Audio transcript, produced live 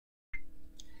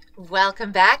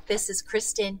Welcome back. This is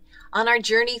Kristen on our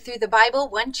journey through the Bible,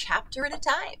 one chapter at a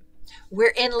time.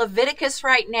 We're in Leviticus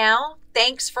right now.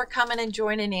 Thanks for coming and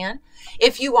joining in.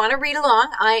 If you want to read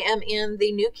along, I am in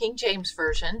the New King James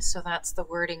Version, so that's the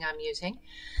wording I'm using.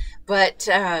 But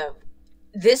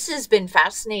this has been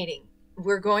fascinating.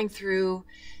 We're going through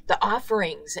the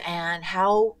offerings and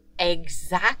how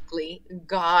exactly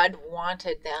God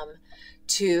wanted them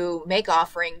to make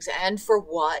offerings and for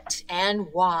what and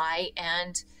why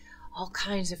and all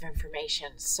kinds of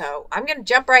information. So I'm going to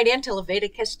jump right into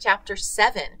Leviticus chapter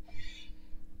 7.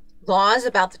 Laws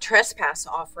about the trespass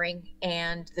offering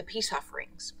and the peace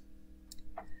offerings.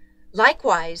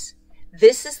 Likewise,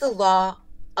 this is the law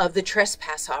of the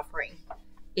trespass offering.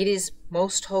 It is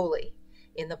most holy.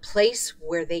 In the place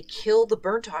where they kill the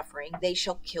burnt offering, they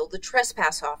shall kill the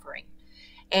trespass offering.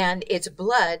 And its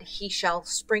blood he shall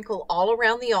sprinkle all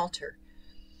around the altar.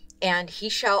 And he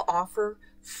shall offer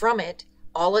from it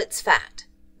all its fat,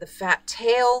 the fat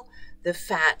tail, the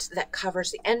fat that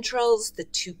covers the entrails, the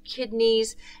 2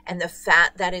 kidneys, and the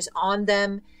fat that is on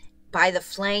them by the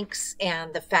flanks,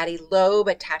 and the fatty lobe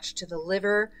attached to the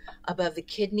liver above the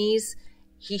kidneys,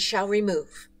 he shall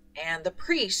remove. And the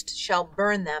priest shall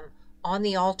burn them on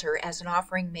the altar as an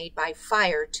offering made by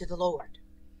fire to the Lord.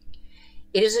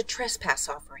 It is a trespass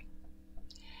offering.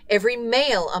 Every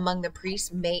male among the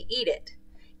priests may eat it.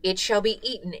 It shall be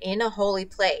eaten in a holy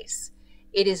place.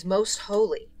 It is most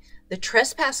holy. The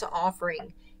trespass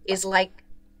offering is like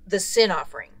the sin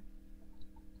offering.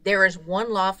 There is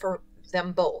one law for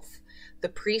them both. The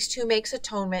priest who makes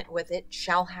atonement with it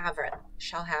shall have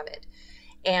it.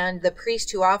 And the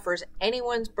priest who offers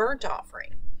anyone's burnt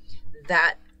offering,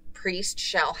 that priest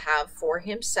shall have for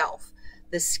himself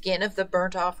the skin of the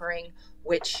burnt offering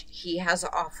which he has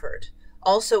offered.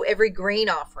 Also every grain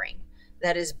offering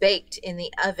that is baked in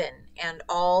the oven, and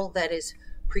all that is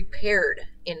prepared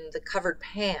in the covered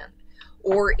pan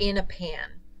or in a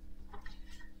pan,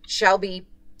 shall be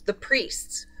the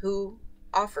priest's who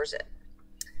offers it.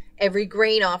 Every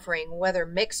grain offering, whether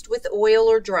mixed with oil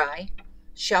or dry,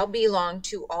 shall belong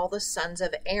to all the sons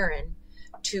of Aaron,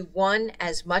 to one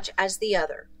as much as the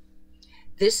other.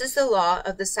 This is the law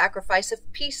of the sacrifice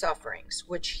of peace offerings,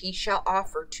 which he shall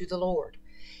offer to the Lord.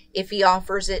 If he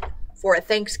offers it for a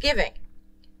thanksgiving,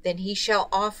 then he shall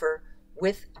offer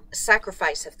with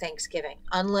sacrifice of thanksgiving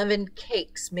unleavened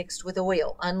cakes mixed with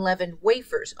oil, unleavened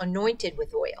wafers anointed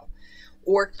with oil,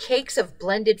 or cakes of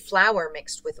blended flour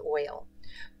mixed with oil.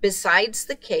 Besides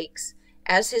the cakes,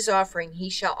 as his offering, he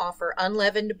shall offer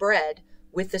unleavened bread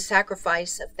with the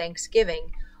sacrifice of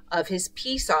thanksgiving of his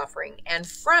peace offering, and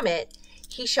from it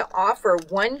he shall offer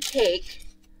 1 cake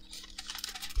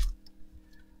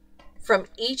from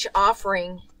each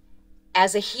offering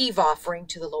as a heave offering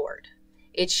to the Lord.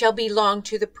 It shall belong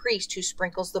to the priest who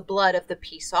sprinkles the blood of the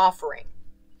peace offering.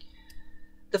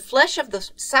 The flesh of the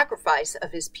sacrifice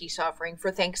of his peace offering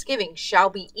for thanksgiving shall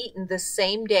be eaten the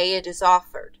same day it is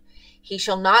offered. He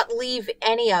shall not leave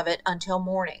any of it until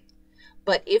morning.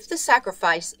 But if the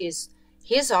sacrifice is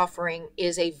his offering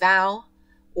is a vow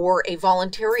or a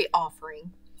voluntary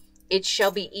offering, it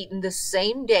shall be eaten the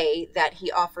same day that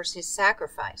he offers his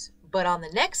sacrifice. But on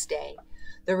the next day,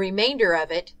 the remainder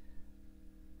of it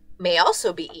may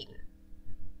also be eaten.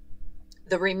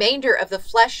 The remainder of the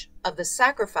flesh of the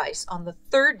sacrifice on the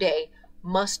 3rd day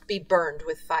must be burned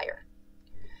with fire.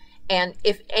 And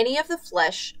if any of the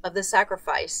flesh of the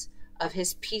sacrifice of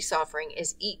his peace offering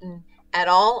is eaten at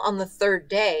all on the 3rd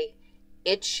day,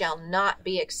 it shall not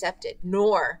be accepted,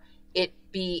 nor it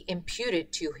be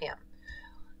imputed to him.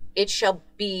 It shall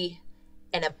be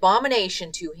an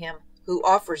abomination to him who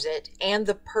offers it, and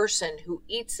the person who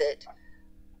eats it,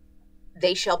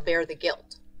 they shall bear the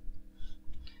guilt.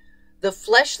 The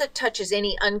flesh that touches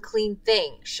any unclean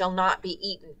thing shall not be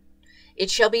eaten.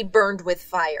 It shall be burned with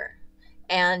fire.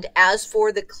 And as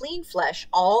for the clean flesh,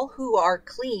 all who are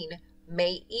clean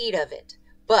may eat of it.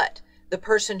 But the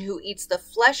person who eats the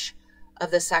flesh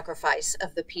of the sacrifice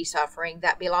of the peace offering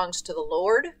that belongs to the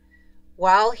Lord,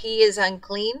 while he is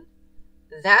unclean,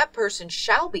 that person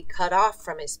shall be cut off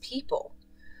from his people.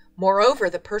 Moreover,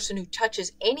 the person who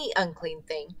touches any unclean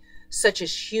thing, such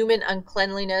as human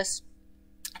uncleanliness,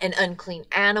 an unclean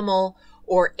animal,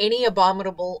 or any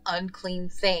abominable unclean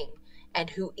thing,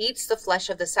 and who eats the flesh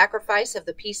of the sacrifice of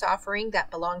the peace offering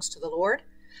that belongs to the Lord,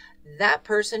 that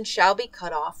person shall be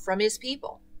cut off from his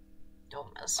people.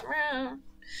 Don't mess around.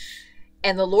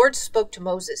 And the Lord spoke to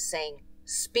Moses, saying,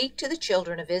 Speak to the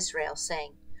children of Israel,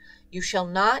 saying, You shall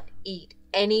not eat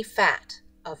any fat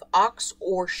of ox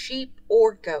or sheep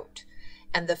or goat,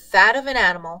 and the fat of an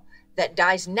animal that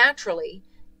dies naturally,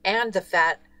 and the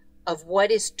fat of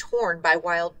what is torn by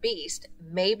wild beast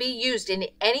may be used in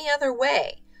any other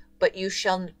way, but you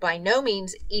shall by no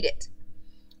means eat it.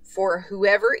 For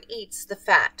whoever eats the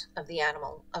fat of the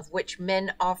animal, of which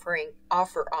men offer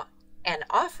an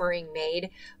offering made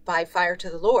by fire to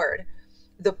the Lord,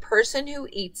 the person who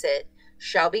eats it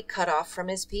shall be cut off from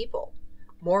his people.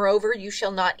 Moreover, you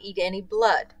shall not eat any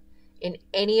blood in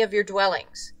any of your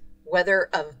dwellings, whether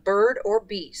of bird or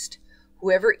beast.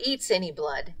 Whoever eats any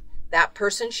blood, that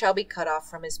person shall be cut off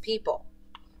from his people.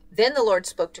 Then the Lord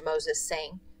spoke to Moses,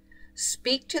 saying,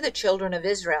 Speak to the children of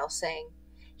Israel, saying,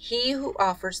 He who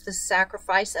offers the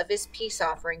sacrifice of his peace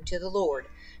offering to the Lord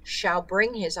shall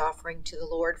bring his offering to the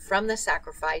Lord from the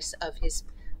sacrifice of his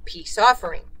peace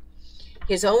offering.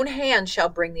 His own hand shall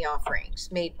bring the offerings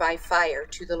made by fire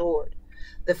to the Lord.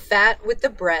 The fat with the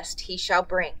breast he shall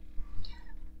bring,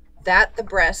 that the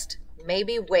breast may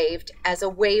be waved as a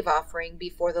wave offering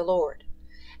before the Lord.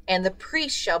 And the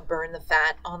priest shall burn the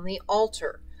fat on the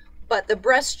altar, but the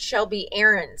breast shall be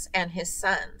Aaron's and his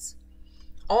sons'.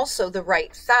 Also the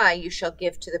right thigh you shall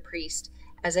give to the priest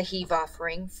as a heave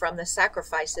offering from the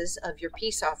sacrifices of your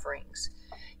peace offerings.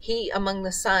 He among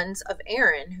the sons of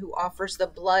Aaron who offers the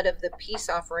blood of the peace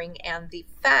offering and the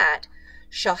fat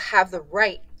shall have the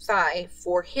right thigh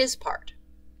for his part.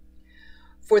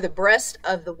 For the breast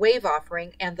of the wave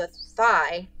offering and the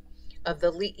thigh of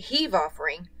the heave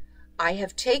offering I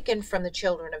have taken from the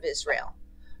children of Israel,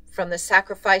 from the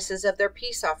sacrifices of their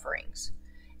peace offerings,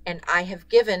 and I have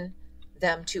given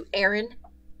them to Aaron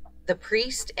the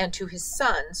priest and to his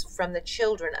sons from the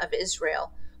children of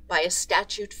Israel by a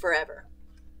statute forever.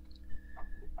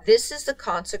 This is the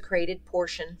consecrated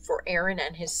portion for Aaron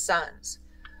and his sons,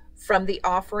 from the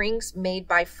offerings made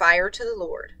by fire to the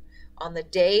Lord, on the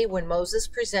day when Moses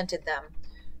presented them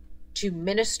to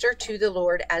minister to the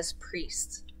Lord as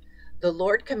priests. The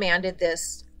Lord commanded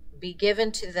this be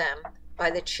given to them by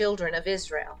the children of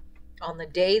Israel on the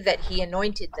day that he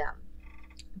anointed them,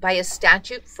 by a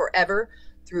statute forever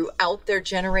throughout their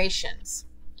generations.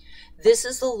 This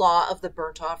is the law of the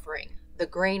burnt offering, the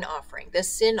grain offering, the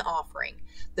sin offering,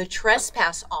 the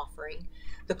trespass offering,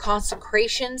 the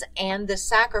consecrations, and the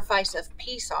sacrifice of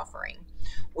peace offering,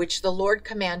 which the Lord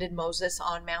commanded Moses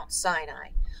on Mount Sinai,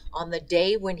 on the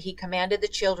day when he commanded the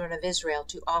children of Israel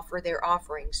to offer their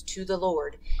offerings to the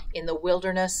Lord in the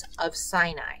wilderness of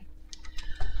Sinai.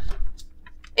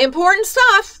 Important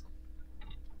stuff.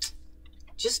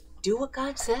 Just do what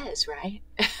God says, right?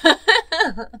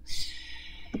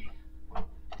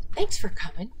 Thanks for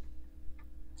coming.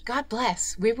 God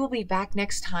bless. We will be back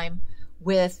next time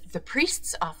with the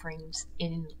priest's offerings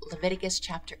in Leviticus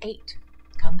chapter 8.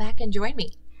 Come back and join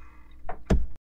me.